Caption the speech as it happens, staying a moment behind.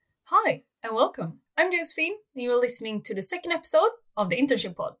Hi, and welcome. I'm Josephine, and you are listening to the second episode of the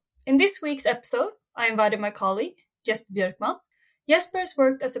Internship Pod. In this week's episode, I invited my colleague, Jesper Björkman. Jesper has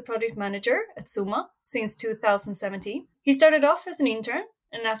worked as a project manager at Suma since 2017. He started off as an intern,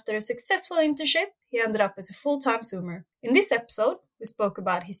 and after a successful internship, he ended up as a full-time Zoomer. In this episode, we spoke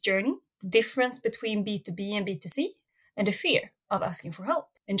about his journey, the difference between B2B and B2C, and the fear of asking for help.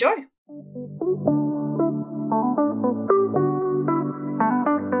 Enjoy!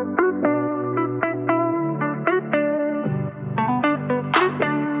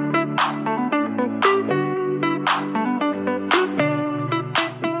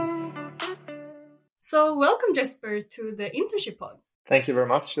 So welcome, Jesper, to the Internship Pod. Thank you very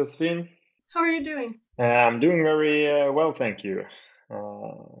much, Josephine. How are you doing? I'm doing very well, thank you. A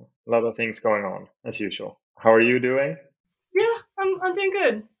lot of things going on, as usual. How are you doing? Yeah, I'm doing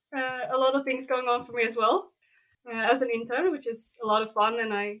good. A lot of things going on for me as well. As an intern, which is a lot of fun,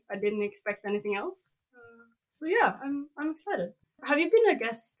 and I didn't expect anything else. So yeah, I'm excited. Have you been a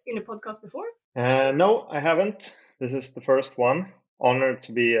guest in a podcast before? No, I haven't. This is the first one. Honored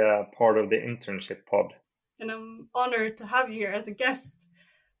to be a part of the Internship Pod. And I'm honored to have you here as a guest.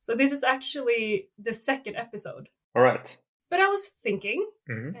 So this is actually the second episode. All right. But I was thinking,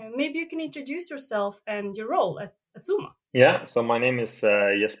 maybe you can introduce yourself and your role at Suma. Yeah, so my name is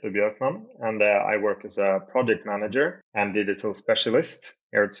Jesper Björkman, and I work as a project manager and digital specialist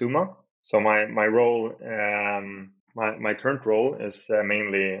here at Suma. So my role, my current role is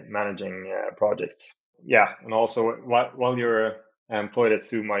mainly managing projects. Yeah, and also while you're employed at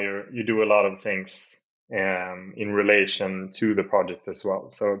Suma, you do a lot of things in relation to the project as well.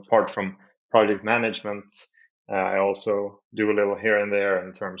 So apart from project management, I also do a little here and there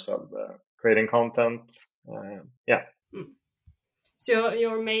in terms of creating content. So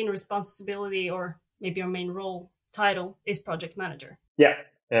your main responsibility, or maybe your main role title, is project manager? Yeah,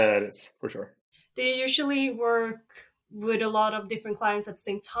 it is, for sure. Do you usually work with a lot of different clients at the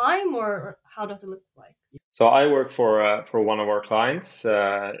same time, or how does it look like? So I work for one of our clients,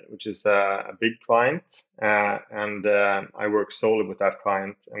 which is a big client, and I work solely with that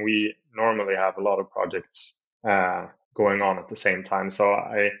client. And we normally have a lot of projects going on at the same time. So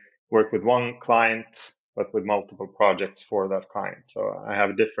I work with one client, but with multiple projects for that client. So I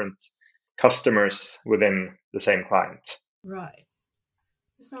have different customers within the same client. Right.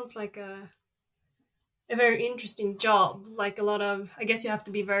 It sounds like a very interesting job. Like a lot of, I guess you have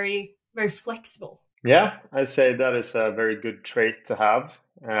to be very, very flexible. Yeah, I say that is a very good trait to have,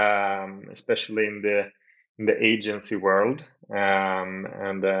 especially in the agency world,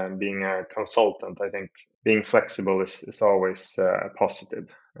 and being a consultant. I think being flexible is always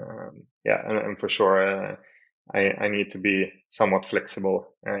positive. And for sure, I need to be somewhat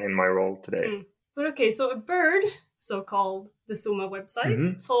flexible in my role today. But okay, so a bird, so-called the Suma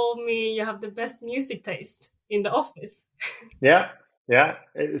website, told me you have the best music taste in the office. Yeah.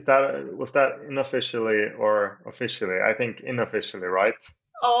 Was that unofficially or officially? I think unofficially, right?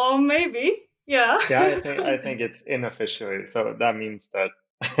 Oh, maybe. Yeah. Yeah, I think it's unofficially. So that means that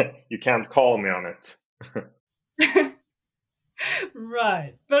you can't call me on it.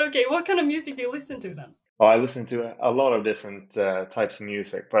 Right. But okay, what kind of music do you listen to then? Oh, I listen to a lot of different types of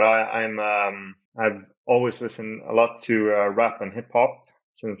music, but I've always listened a lot to rap and hip hop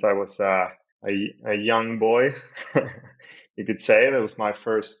since I was a young boy. You could say that was my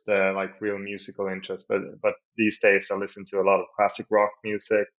first real musical interest. But these days I listen to a lot of classic rock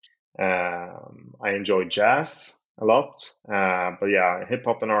music. I enjoy jazz a lot. But yeah, hip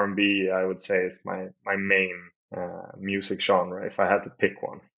hop and R&B, I would say, is my main music genre if I had to pick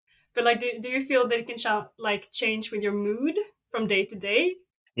one. But do you feel that it can change with your mood from day to day?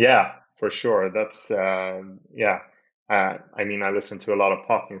 Yeah, for sure. That's I mean, I listen to a lot of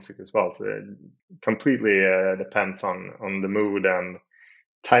pop music as well, so it completely depends on the mood and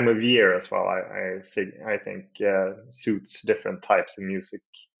time of year as well. I think suits different types of music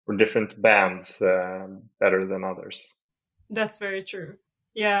or different bands better than others. That's very true.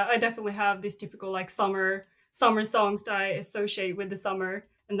 Yeah, I definitely have these typical summer songs that I associate with the summer,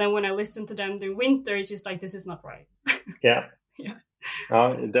 and then when I listen to them during winter, it's just like, this is not right. Yeah. Yeah.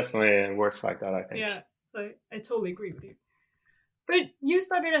 It definitely works like that, I think. Yeah. So I totally agree with you. But you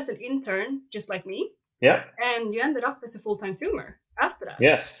started as an intern, just like me. Yeah. And you ended up as a full-time Zoomer after that.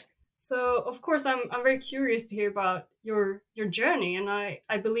 Yes. So, of course, I'm very curious to hear about your journey. And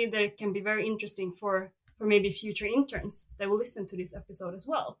I believe that it can be very interesting for maybe future interns that will listen to this episode as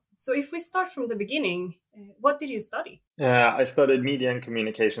well. So if we start from the beginning, what did you study? I studied media and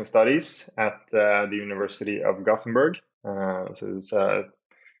communication studies at the University of Gothenburg. So it was a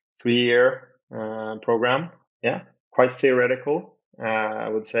 3-year program. Yeah, quite theoretical. I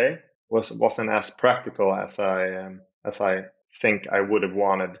would say, wasn't as practical as I think I would have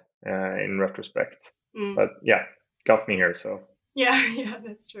wanted in retrospect. But yeah, got me here. So yeah,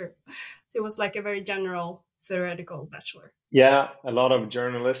 that's true. So it was like a very general theoretical bachelor. yeah, a lot of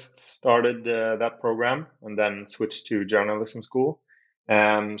journalists started that program and then switched to journalism school.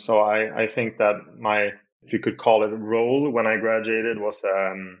 So I think that my, if you could call it, a role when I graduated was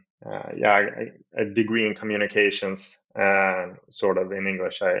a degree in communications, sort of in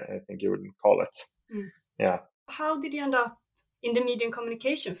English. I think you would call it. Yeah. How did you end up in the media and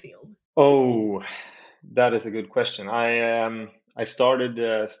communication field? Oh, that is a good question. I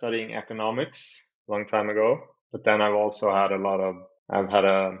started studying economics a long time ago, but then I've had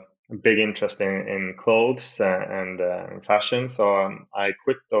a big interest in clothes and fashion. So I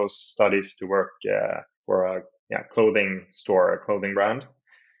quit those studies to work for a clothing store, a clothing brand.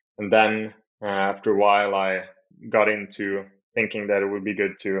 And then after a while, I got into thinking that it would be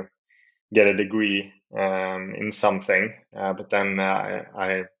good to get a degree in something. But then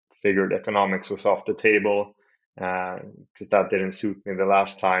I figured economics was off the table because that didn't suit me the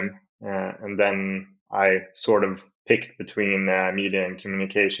last time. And then I sort of picked between media and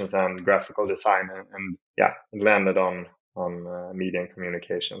communications and graphical design, and yeah, it landed on media and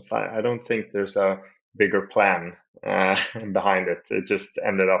communications. I don't think there's a bigger plan behind it. It just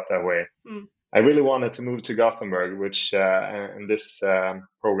ended up that way. I really wanted to move to Gothenburg, which and this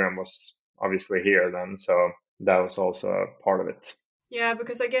program was obviously here then, so that was also a part of it. Yeah,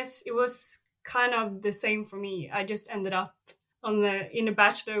 because I guess it was kind of the same for me. I just ended up in a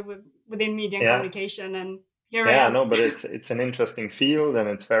bachelor within media and communication, and here I am. No, but it's an interesting field, and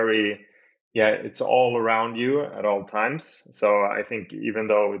it's very it's all around you at all times. So I think even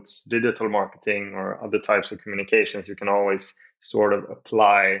though it's digital marketing or other types of communications, you can always sort of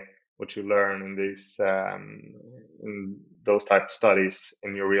apply what you learn in those type of studies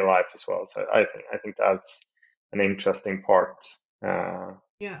in your real life as well. So I think that's an interesting part.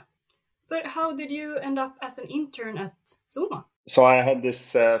 Yeah. But how did you end up as an intern at Suma? So I had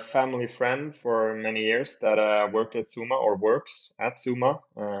this family friend for many years that worked at Suma or works at Suma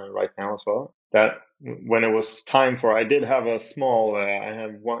right now as well. That when it was time for, I did have a small, I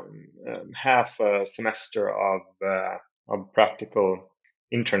had one half a semester of practical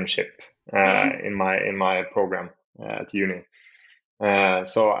internship in my program at uni.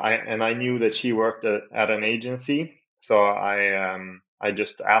 So I knew that she worked at an agency, so I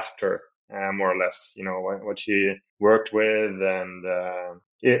just asked her more or less, you know, what she worked with, and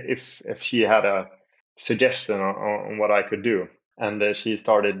if she had a suggestion on what I could do. And she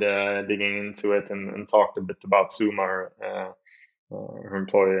started digging into it and talked a bit about Suma, her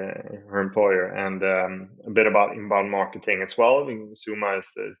employer, and a bit about inbound marketing as well. Suma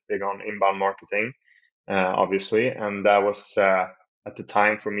is big on inbound marketing, obviously, and that was at the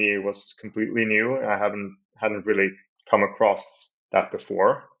time for me it was completely new. I hadn't really come across that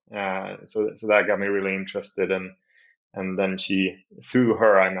before, so that got me really interested, and then through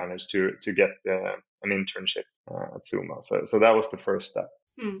her I managed to get an internship at Suma. So that was the first step.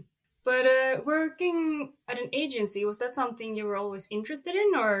 But working at an agency, was that something you were always interested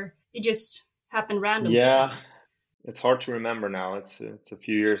in, or it just happened randomly? Yeah, it's hard to remember now. It's a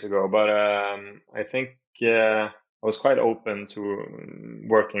few years ago, but I think I was quite open to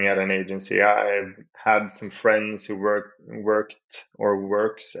working at an agency. I've had some friends who worked or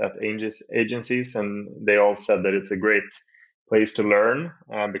works at agencies, and they all said that it's a great place to learn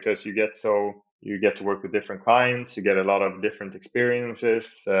because you get to work with different clients, you get a lot of different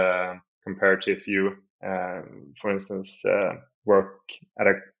experiences compared to if you, for instance, work at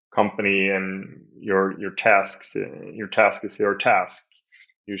a company and your task is your task.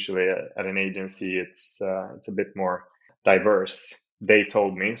 Usually at an agency it's a bit more diverse, they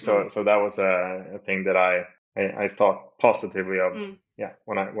told me. So that was a thing that I thought positively of. Yeah,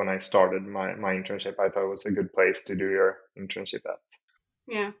 when I started my internship, I thought it was a good place to do your internship at.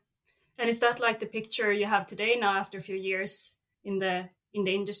 Yeah. And is that like the picture you have today now after a few years in the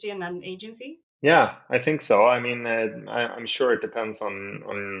industry and an agency? Yeah, I think so. I mean, I'm sure it depends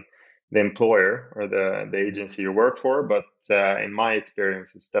on the employer or the agency you work for, but in my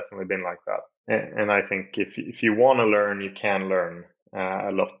experience, it's definitely been like that. And I think if you want to learn, you can learn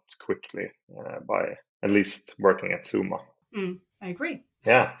a lot quickly by at least working at Suma. I agree.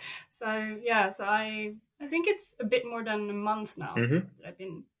 Yeah. So I think it's a bit more than a month now that I've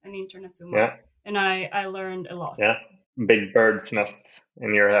been an intern at Suma, and I learned a lot. Yeah. Big bird's nest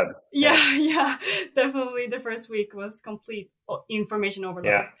in your head. Yeah, definitely. The first week was complete information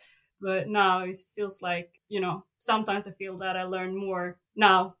overload. But now it feels like, sometimes I feel that I learn more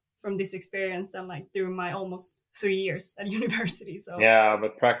now from this experience than like during my almost 3 years at university. So yeah,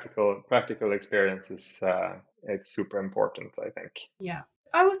 but practical experience is it's super important, I think. yeah,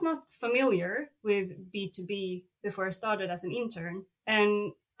 I was not familiar with B2B before I started as an intern,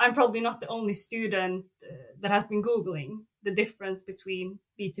 and I'm probably not the only student that has been Googling the difference between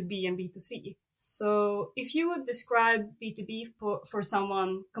B2B and B2C. So, if you would describe B2B for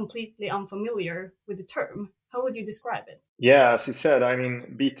someone completely unfamiliar with the term, how would you describe it? Yeah, as you said, I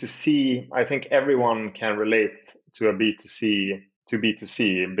mean, B2C, I think everyone can relate to a B2C,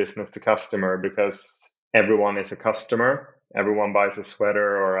 business to customer, because everyone is a customer. Everyone buys a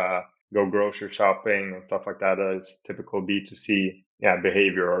sweater or go grocery shopping and stuff like that. That is typical B2C,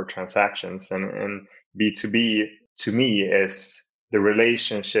 behavior or transactions. And B2B to me is the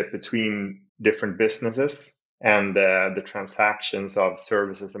relationship between different businesses and the transactions of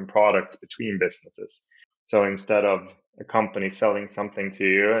services and products between businesses. So instead of a company selling something to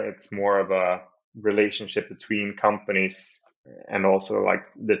you, it's more of a relationship between companies and also like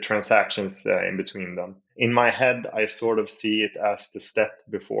the transactions in between them. In my head, I sort of see it as the step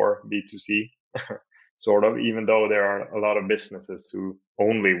before B2C, sort of, even though there are a lot of businesses who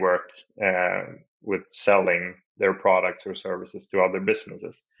only work with selling their products or services to other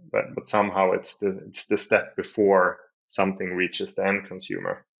businesses. But somehow it's the step before something reaches the end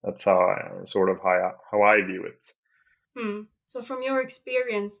consumer. That's how I view it. So from your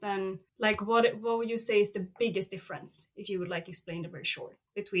experience then, like what would you say is the biggest difference, if you would like explain it very short,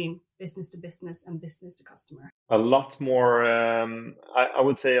 between business to business and business to customer? A lot more, I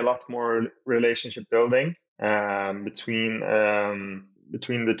would say a lot more relationship building between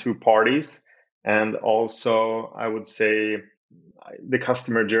the two parties. And also I would say the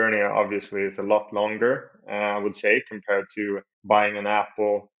customer journey obviously is a lot longer, I would say, compared to buying an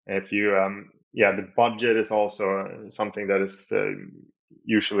Apple. If you, the budget is also something that is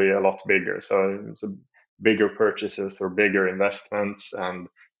usually a lot bigger. So it's a bigger purchases or bigger investments and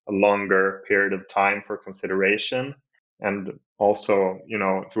a longer period of time for consideration. And also,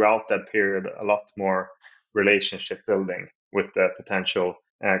 throughout that period, a lot more relationship building with the potential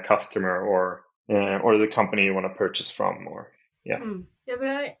customer or the company you want to purchase from, or yeah. Yeah,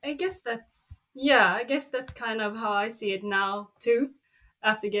 but I guess I guess that's kind of how I see it now too,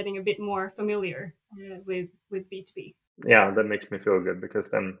 after getting a bit more familiar with B2B. Yeah, that makes me feel good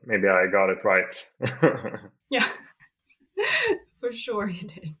because then maybe I got it right. Yeah, for sure you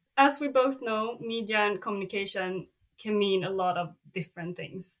did. As we both know, media and communication can mean a lot of different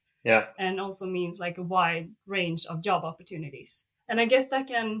things. Yeah. And also means like a wide range of job opportunities. And I guess that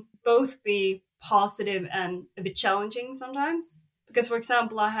can both be positive and a bit challenging sometimes. Because, for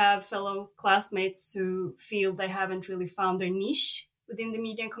example, I have fellow classmates who feel they haven't really found their niche within the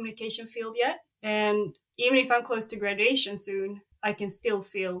media and communication field yet. And even if I'm close to graduation soon, I can still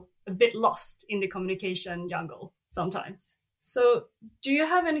feel a bit lost in the communication jungle sometimes. So, do you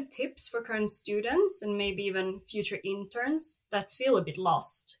have any tips for current students and maybe even future interns that feel a bit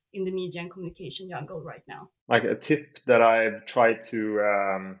lost in the media and communication jungle right now? Like a tip that I've tried to,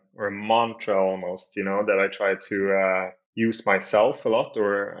 or a mantra almost, that I try to use myself a lot,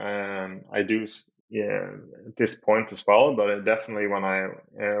 or I do at this point as well. But definitely when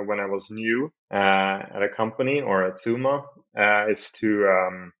I was new at a company or at Suma, is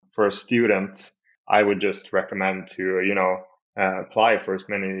to for a student, I would just recommend to apply for as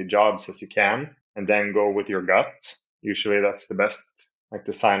many jobs as you can, and then go with your gut. Usually, that's the best, like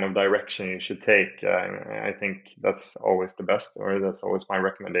the sign of direction you should take. I think that's always the best, or that's always my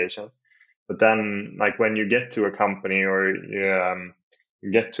recommendation. But then, like when you get to a company or you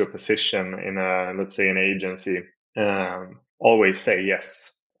get to a position in let's say an agency, always say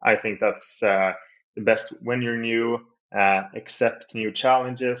yes. I think that's the best when you're new. Accept new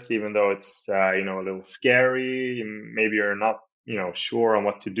challenges, even though it's a little scary. Maybe you're not sure on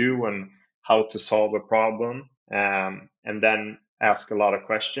what to do and how to solve a problem, and then ask a lot of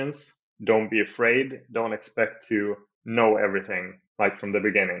questions. Don't be afraid. Don't expect to know everything like from the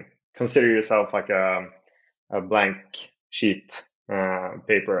beginning. Consider yourself like a blank sheet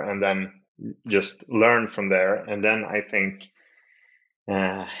paper, and then just learn from there. And then I think,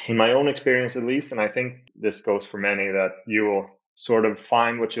 in my own experience at least, and I think this goes for many, that you will sort of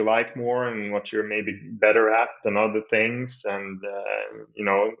find what you like more and what you're maybe better at than other things. And,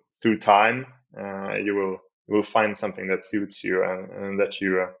 through time, you will find something that suits you and that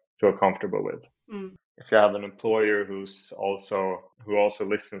you feel comfortable with. If you have an employer who also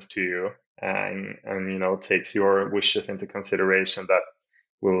listens to you and takes your wishes into consideration, that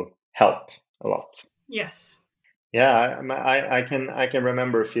will help a lot. Yes. Yeah, I can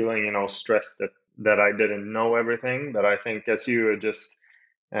remember feeling stressed that I didn't know everything, but I think as you just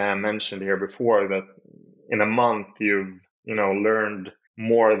mentioned here before, that in a month you've learned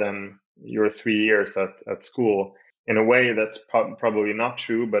more than your 3 years at school. In a way, that's probably not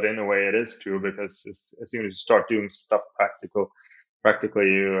true, but in a way, it is true, because as soon as you start doing stuff practically,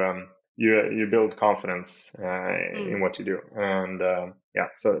 you build confidence in what you do, and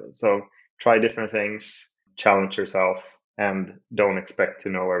so try different things, challenge yourself, and don't expect to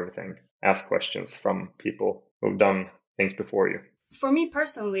know everything. Ask questions from people who've done things before you. For me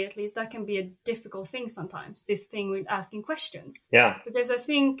personally, at least, that can be a difficult thing sometimes, this thing with asking questions. Yeah. Because I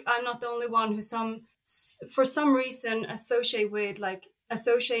think I'm not the only one who for some reason associate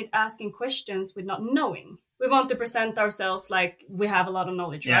asking questions with not knowing. We want to present ourselves like we have a lot of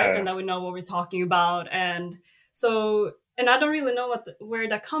knowledge, right? Yeah. And that we know what we're talking about. And I don't really know where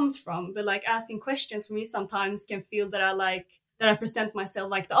that comes from, but like asking questions for me sometimes can feel that I present myself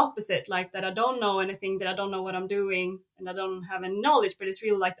like the opposite, like that I don't know anything, that I don't know what I'm doing, and I don't have any knowledge, but it's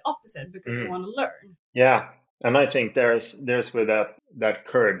really like the opposite, because I want to learn. Yeah. And I think there's where that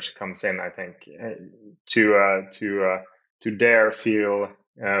courage comes in, I think, to dare feel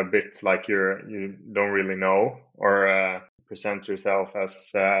a bit like you don't really know, or present yourself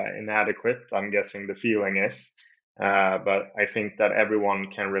as inadequate. I'm guessing the feeling is. But I think that everyone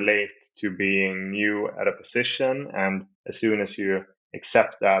can relate to being new at a position, and as soon as you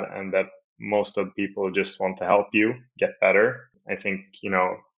accept that, and that most of people just want to help you get better, I think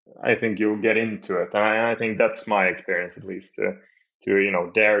you'll get into it. And I think that's my experience, at least, to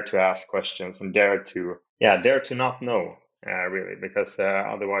dare to ask questions, and dare to not know, really, because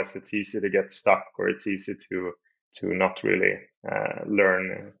otherwise it's easy to get stuck, or it's easy to not really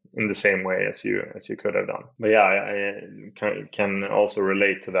learn in the same way as you could have done. But yeah, I can also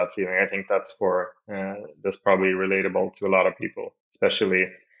relate to that feeling. I think that's probably relatable to a lot of people,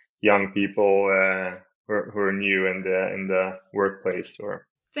 especially young people who are new in the workplace. Or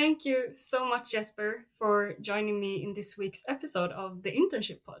Thank you so much, Jesper, for joining me in this week's episode of the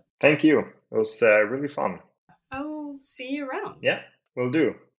Internship Pod. Thank you. It was really fun. I will see you around. Yeah, we'll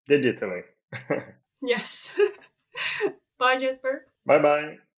do. Digitally. Yes. Bye, Jesper.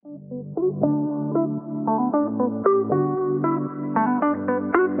 Bye-bye.